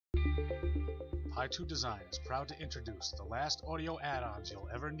Pi2 Design is proud to introduce the last audio add-ons you'll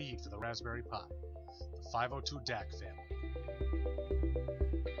ever need for the Raspberry Pi, the 502 DAC family.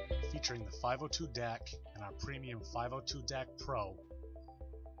 Featuring the 502 DAC and our premium 502 DAC Pro,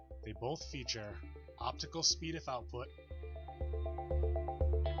 they both feature optical SPDIF output,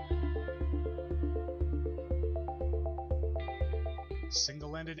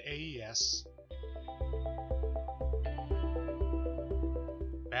 single-ended AES,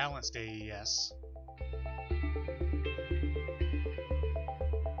 balanced AES,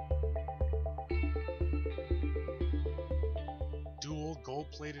 dual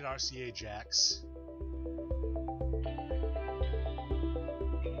gold-plated RCA jacks,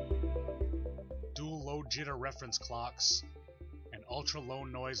 dual low jitter reference clocks, and ultra-low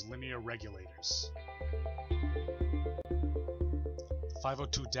noise linear regulators. The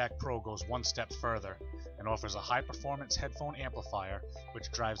 502 DAC Pro goes one step further and offers a high-performance headphone amplifier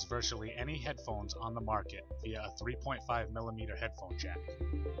which drives virtually any headphones on the market via a 3.5mm headphone jack.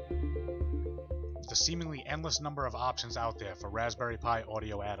 With the seemingly endless number of options out there for Raspberry Pi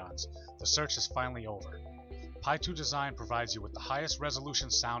audio add-ons, the search is finally over. Pi2 Design provides you with the highest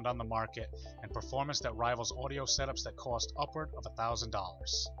resolution sound on the market and performance that rivals audio setups that cost upward of $1,000.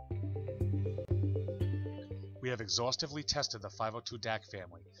 We have exhaustively tested the 502 DAC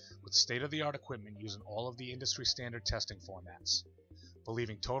family with state-of-the-art equipment using all of the industry standard testing formats.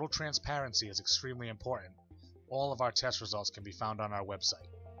 Believing total transparency is extremely important, all of our test results can be found on our website.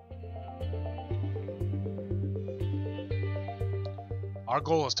 Our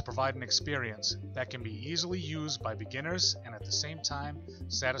goal is to provide an experience that can be easily used by beginners and at the same time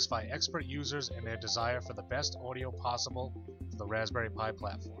satisfy expert users in their desire for the best audio possible for the Raspberry Pi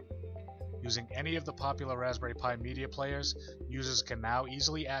platform. Using any of the popular Raspberry Pi media players, users can now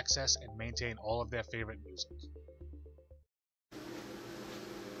easily access and maintain all of their favorite music.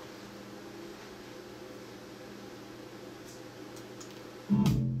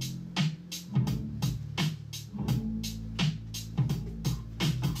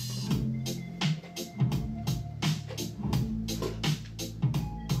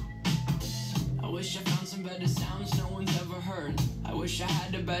 I wish I found some better sounds no one's ever heard. I wish I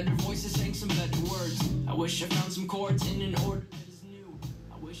had a better voice to sing some better words. I wish I found some chords in an order that is new.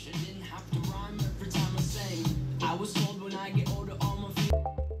 I wish I didn't have to rhyme every time I sang. I was told when I get older all my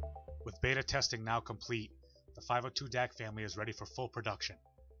With beta testing now complete, the 502 DAC family is ready for full production.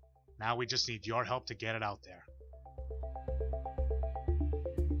 Now we just need your help to get it out there.